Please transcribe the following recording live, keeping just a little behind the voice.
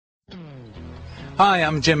Hi,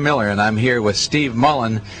 I'm Jim Miller, and I'm here with Steve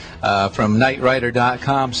Mullen from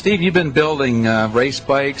NightRider.com. Steve, you've been building race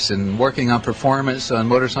bikes and working on performance on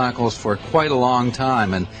motorcycles for quite a long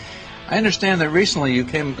time, and I understand that recently you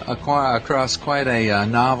came across quite a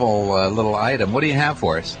novel little item. What do you have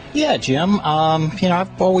for us? Yeah, Jim.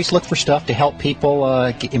 I've always looked for stuff to help people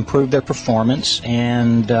improve their performance,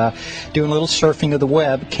 and doing a little surfing of the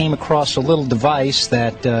web, came across a little device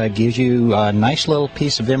that gives you a nice little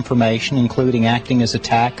piece of information, including acting as a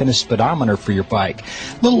tach and a speedometer for your bike.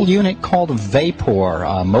 Little unit called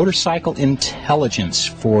Veypor, motorcycle intelligence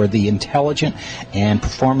for the intelligent and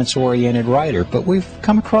performance-oriented rider. But we've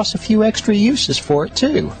come across a few extra uses for it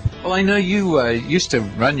too. Well, I know you used to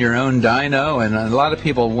run your own dyno, and a lot of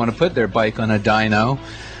people want to put their bike on a dyno.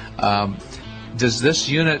 Does this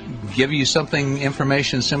unit give you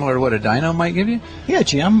information similar to what a dyno might give you? Yeah,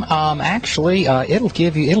 Jim. Actually,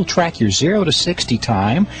 it'll track your 0 to 60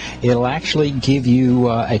 time. It'll actually give you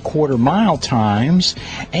a quarter-mile times,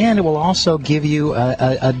 and it will also give you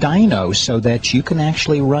a dyno so that you can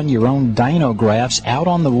actually run your own dyno graphs out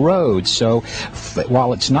on the road. So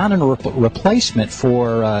while it's not a replacement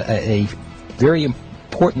for a very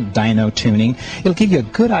important dyno tuning, it'll give you a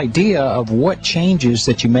good idea of what changes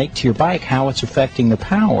that you make to your bike, how it's affecting the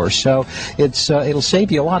power. So it'll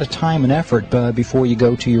save you a lot of time and effort before you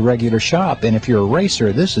go to your regular shop. And if you're a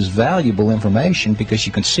racer, this is valuable information because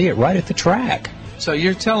you can see it right at the track. So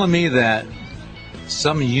you're telling me that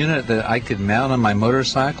some unit that I could mount on my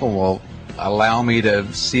motorcycle will allow me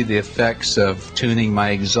to see the effects of tuning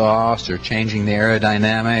my exhaust or changing the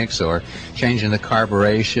aerodynamics or changing the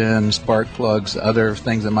carburation, spark plugs, other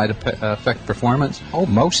things that might affect performance? Oh,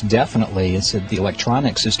 most definitely. The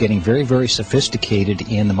electronics is getting very, very sophisticated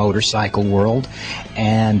in the motorcycle world,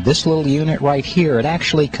 and this little unit right here, it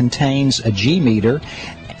actually contains a G meter,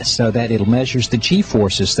 so that it measures the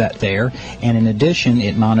G-forces there, and in addition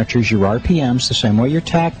it monitors your RPMs the same way your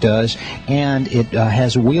tach does, and it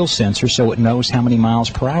has a wheel sensor so it knows how many miles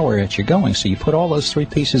per hour that you're going. So you put all those three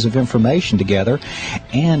pieces of information together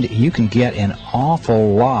and you can get an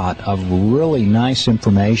awful lot of really nice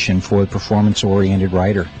information for a performance-oriented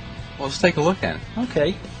rider. Well, let's take a look at it.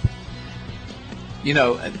 Okay. You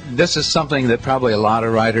know, this is something that probably a lot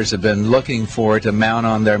of riders have been looking for to mount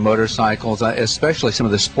on their motorcycles, especially some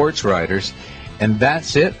of the sports riders. And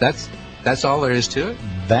that's it? That's all there is to it?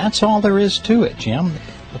 That's all there is to it, Jim.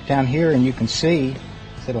 Look down here and you can see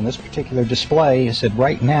that on this particular display, it said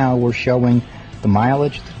right now we're showing the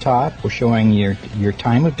mileage at the top. We're showing your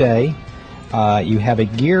time of day. You have a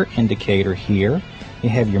gear indicator here. You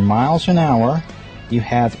have your miles an hour. You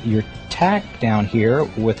have your tach down here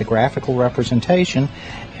with a graphical representation,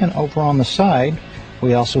 and over on the side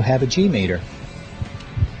we also have a G meter.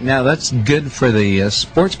 Now that's good for the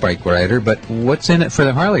sports bike rider, but what's in it for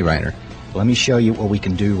the Harley rider? Let me show you what we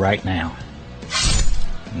can do right now.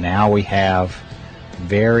 Now we have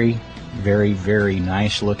very, very, very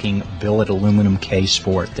nice looking billet aluminum case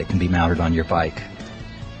for it that can be mounted on your bike.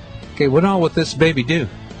 Okay, what all will this baby do?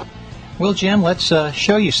 Well, Jim, let's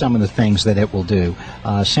show you some of the things that it will do.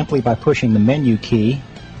 Simply by pushing the menu key,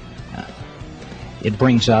 it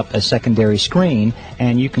brings up a secondary screen,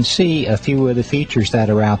 and you can see a few of the features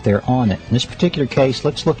that are out there on it. In this particular case,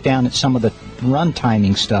 let's look down at some of the run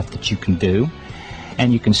timing stuff that you can do.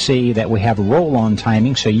 And you can see that we have a roll-on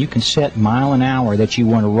timing, so you can set mile an hour that you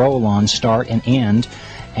want to roll on, start and end,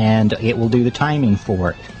 and it will do the timing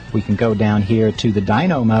for it. We can go down here to the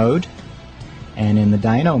dyno mode. And in the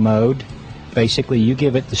dyno mode, basically you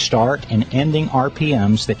give it the start and ending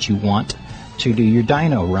RPMs that you want to do your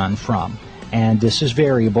dyno run from. And this is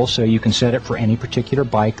variable, so you can set it for any particular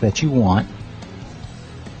bike that you want.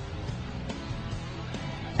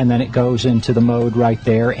 And then it goes into the mode right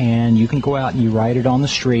there, and you can go out and you ride it on the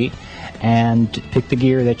street and pick the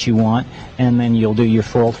gear that you want, and then you'll do your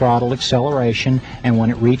full throttle acceleration, and when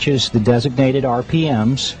it reaches the designated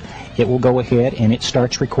RPMs, it will go ahead and it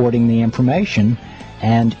starts recording the information,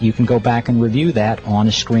 and you can go back and review that on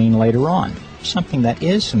a screen later on. Something that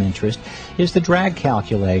is some interest is the drag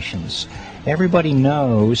calculations. Everybody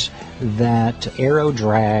knows that aero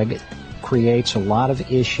drag creates a lot of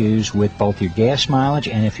issues with both your gas mileage,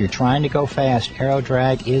 and if you're trying to go fast, aero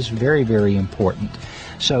drag is very, very important.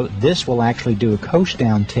 So this will actually do a coast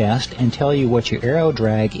down test and tell you what your aero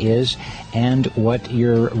drag is and what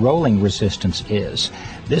your rolling resistance is.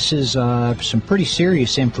 This is some pretty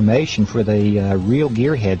serious information for the real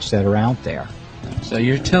gearheads that are out there. So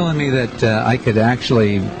you're telling me that I could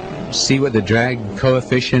actually see what the drag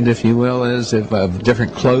coefficient, if you will, is of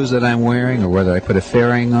different clothes that I'm wearing, or whether I put a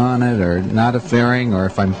fairing on it or not a fairing, or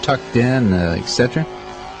if I'm tucked in, etc.?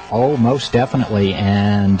 Oh, most definitely,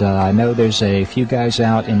 and I know there's a few guys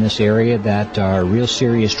out in this area that are real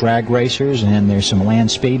serious drag racers, and there's some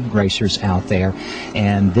land speed racers out there,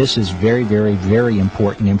 and this is very, very, very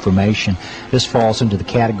important information. This falls into the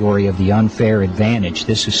category of the unfair advantage.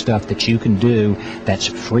 This is stuff that you can do that's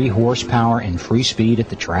free horsepower and free speed at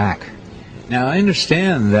the track. Now, I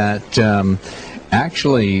understand that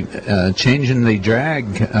actually changing the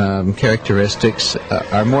drag characteristics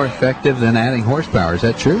are more effective than adding horsepower. Is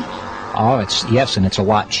that true? Oh, yes, and it's a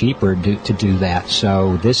lot cheaper to do that.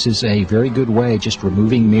 So this is a very good way, just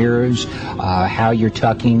removing mirrors, how you're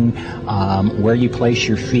tucking, where you place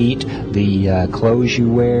your feet, the clothes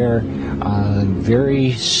you wear.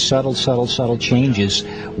 Very subtle changes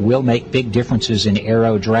will make big differences in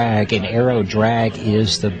aero drag, and aero drag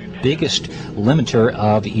is the biggest limiter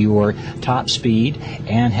of your top speed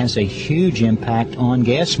and has a huge impact on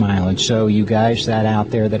gas mileage. So you guys that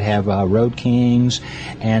out there that have Road Kings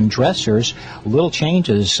and dressers, little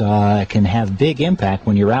changes can have big impact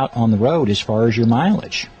when you're out on the road as far as your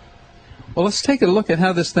mileage. Well, let's take a look at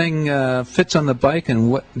how this thing fits on the bike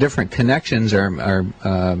and what different connections are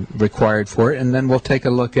required for it, and then we'll take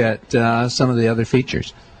a look at some of the other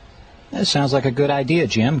features. That sounds like a good idea,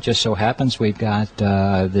 Jim. Just so happens we've got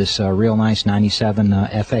this real nice 97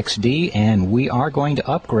 FXD, and we are going to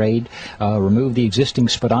upgrade, remove the existing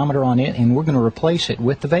speedometer on it, and we're going to replace it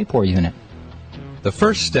with the Veypor unit. The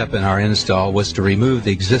first step in our install was to remove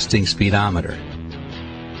the existing speedometer.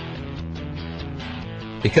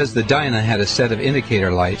 Because the Dyna had a set of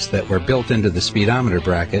indicator lights that were built into the speedometer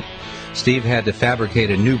bracket, Steve had to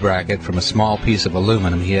fabricate a new bracket from a small piece of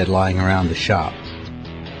aluminum he had lying around the shop.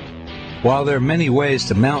 While there are many ways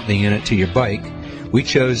to mount the unit to your bike, we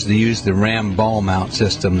chose to use the Ram ball mount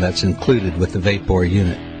system that's included with the Veypor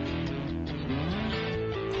unit.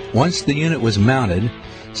 Once the unit was mounted,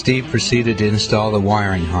 Steve proceeded to install the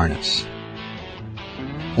wiring harness.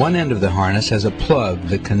 One end of the harness has a plug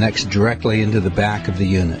that connects directly into the back of the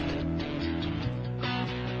unit.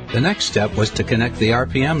 The next step was to connect the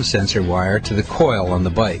RPM sensor wire to the coil on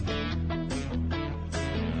the bike.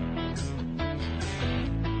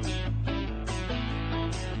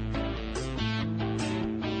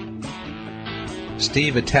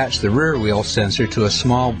 Steve attached the rear wheel sensor to a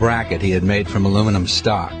small bracket he had made from aluminum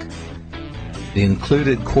stock. The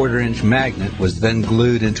included 1/4-inch magnet was then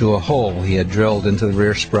glued into a hole he had drilled into the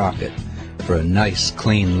rear sprocket for a nice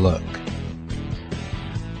clean look.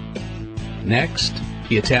 Next,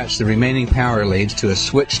 he attached the remaining power leads to a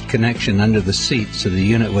switched connection under the seat so the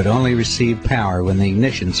unit would only receive power when the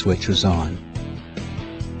ignition switch was on.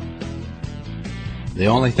 The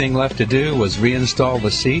only thing left to do was reinstall the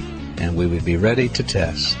seat, and we would be ready to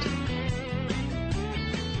test.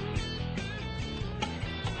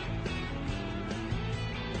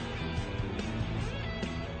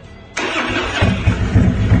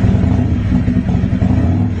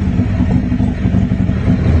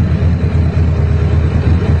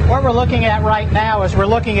 What we're looking at right now is we're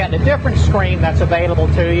looking at a different screen that's available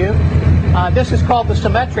to you. This is called the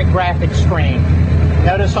symmetric graphics screen.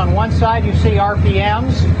 Notice on one side you see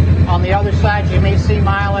RPMs, on the other side you may see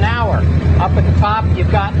mile an hour. Up at the top you've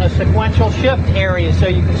got a sequential shift area so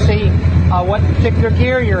you can see what particular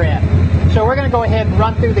gear you're in. So we're going to go ahead and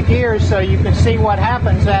run through the gears so you can see what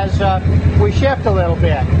happens as we shift a little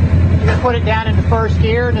bit. Just put it down into first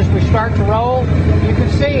gear, and as we start to roll, you can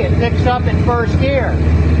see it picks up in first gear.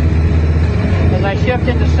 As I shift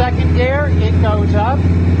into second gear, it goes up.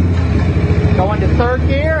 Go into third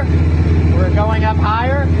gear, we're going up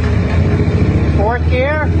higher. Fourth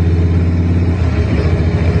gear,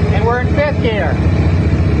 and we're in fifth gear.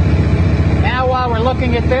 Now while we're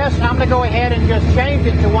looking at this, I'm going to go ahead and just change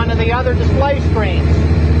it to one of the other display screens.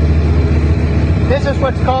 This is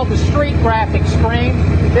what's called the street graphics screen.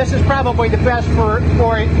 This is probably the best for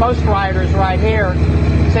most riders right here.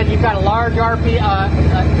 Said you've got a large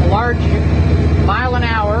a large mile an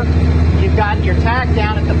hour. You've got your tach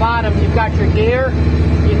down at the bottom. You've got your gear.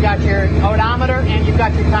 You've got your odometer, and you've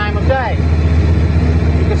got your time of day.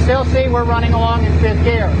 You can still see we're running along in fifth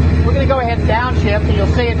gear. We're going to go ahead and downshift, and you'll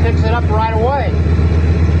see it picks it up right away.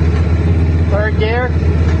 Third gear,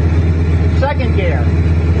 second gear,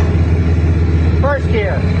 first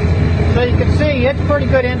gear. So you can see it's pretty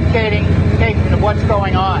good indication of what's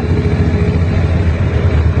going on.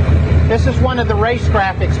 This is one of the race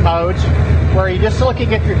graphics modes where you're just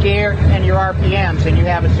looking at your gear and your RPMs, and you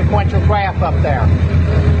have a sequential graph up there.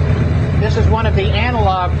 This is one of the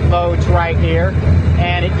analog modes right here,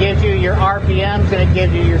 and it gives you your RPMs and it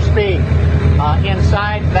gives you your speed.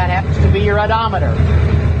 Inside, that happens to be your odometer.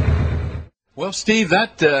 Well, Steve,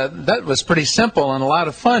 that was pretty simple and a lot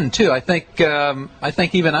of fun too. I think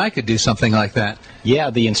even I could do something like that.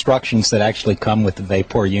 Yeah, the instructions that actually come with the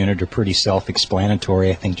Veypor unit are pretty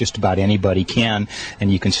self-explanatory. I think just about anybody can,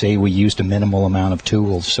 and you can see we used a minimal amount of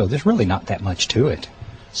tools, so there's really not that much to it.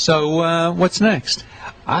 So what's next?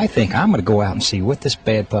 I think I'm going to go out and see what this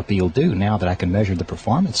bad puppy will do now that I can measure the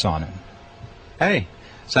performance on it. Hey,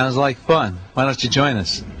 sounds like fun. Why don't you join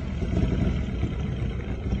us?